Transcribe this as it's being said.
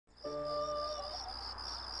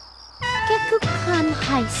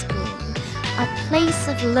high school, a place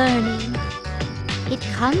of learning. It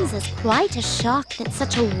comes as quite a shock that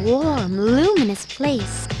such a warm, luminous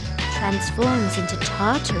place transforms into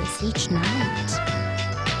Tartarus each night.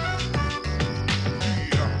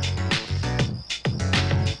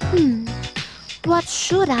 What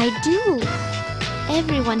should I do?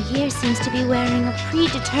 Everyone here seems to be wearing a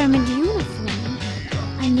predetermined uniform.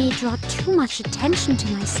 I may draw too much attention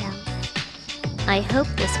to myself. I hope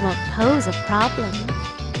this won't pose a problem.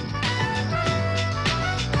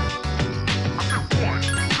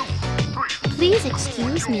 Please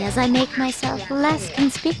excuse me as I make myself less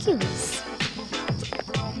conspicuous.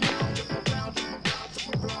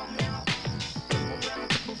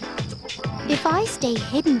 If I stay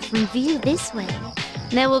hidden from view this way,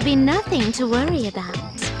 there will be nothing to worry about.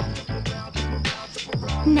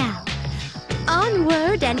 Now,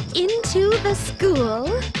 onward and into the school.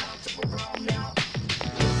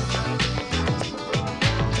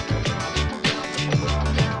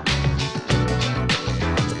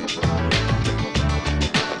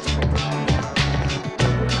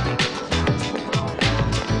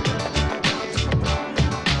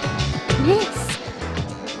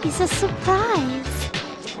 This is a surprise.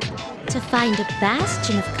 To find a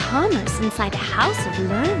bastion of commerce inside a house of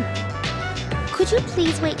learning. Could you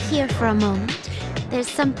please wait here for a moment? There's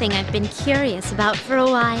something I've been curious about for a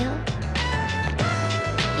while.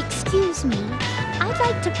 Excuse me, I'd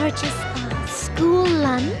like to purchase a school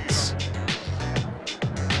lunch.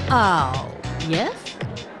 Oh, yes?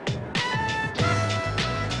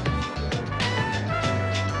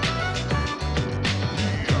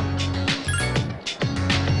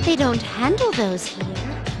 They don't handle those here.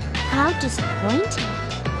 How disappointing.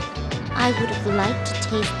 I would have liked to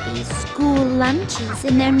taste these school lunches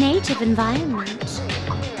in their native environment.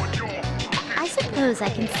 I suppose I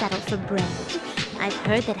can settle for bread. I've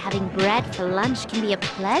heard that having bread for lunch can be a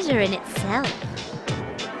pleasure in itself.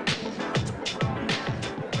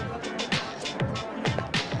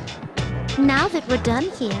 Now that we're done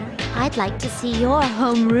here, I'd like to see your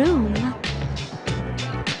homeroom.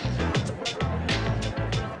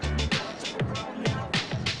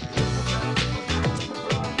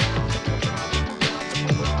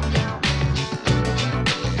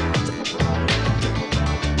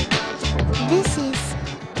 This is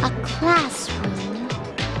a classroom.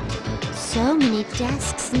 So many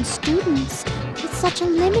desks and students with such a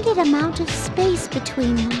limited amount of space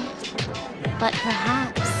between them. But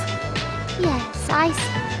perhaps, yes, I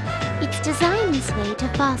see. It's designed this way to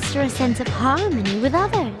foster a sense of harmony with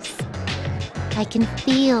others. I can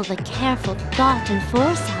feel the careful thought and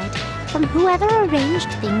foresight from whoever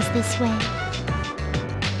arranged things this way.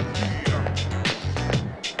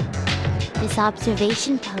 This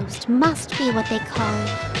observation post must be what they call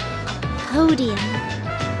a podium.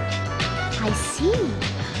 I see.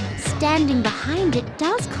 Standing behind it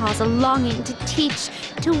does cause a longing to teach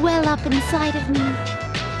to well up inside of me.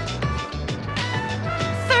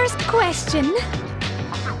 First question.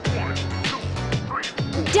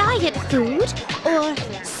 Diet food or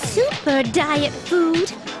super diet food?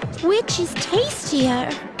 Which is tastier?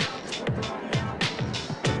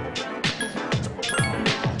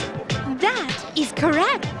 Is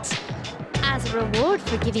correct. As a reward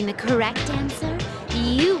for giving the correct answer,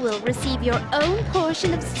 you will receive your own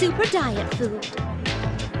portion of super diet food.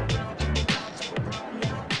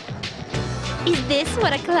 Is this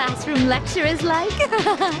what a classroom lecture is like?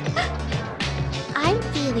 I'm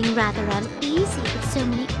feeling rather uneasy with so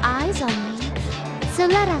many eyes on me, so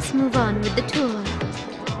let us move on with the tour.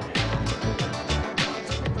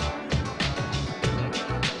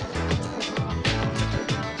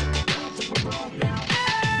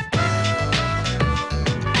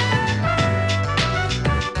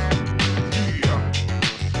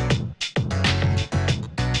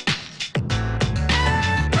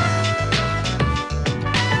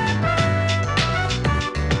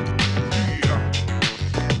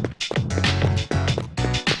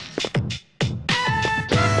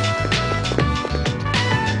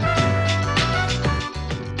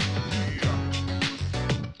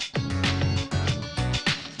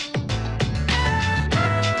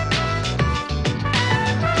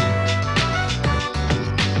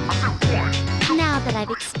 I've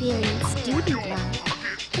experienced student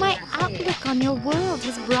life, my outlook on your world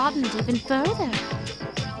has broadened even further.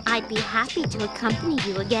 I'd be happy to accompany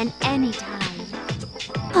you again anytime.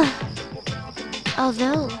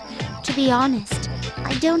 Although, to be honest,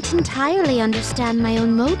 I don't entirely understand my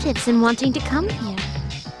own motives in wanting to come here.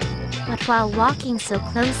 But while walking so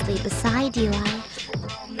closely beside you,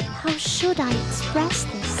 how should I express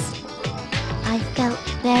this? I felt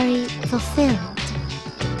very fulfilled.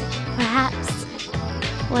 Perhaps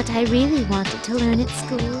What I really wanted to learn at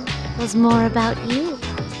school was more about you.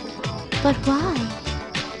 But why?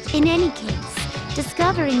 In any case,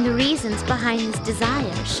 discovering the reasons behind this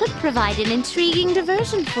desire should provide an intriguing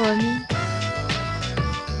diversion for me.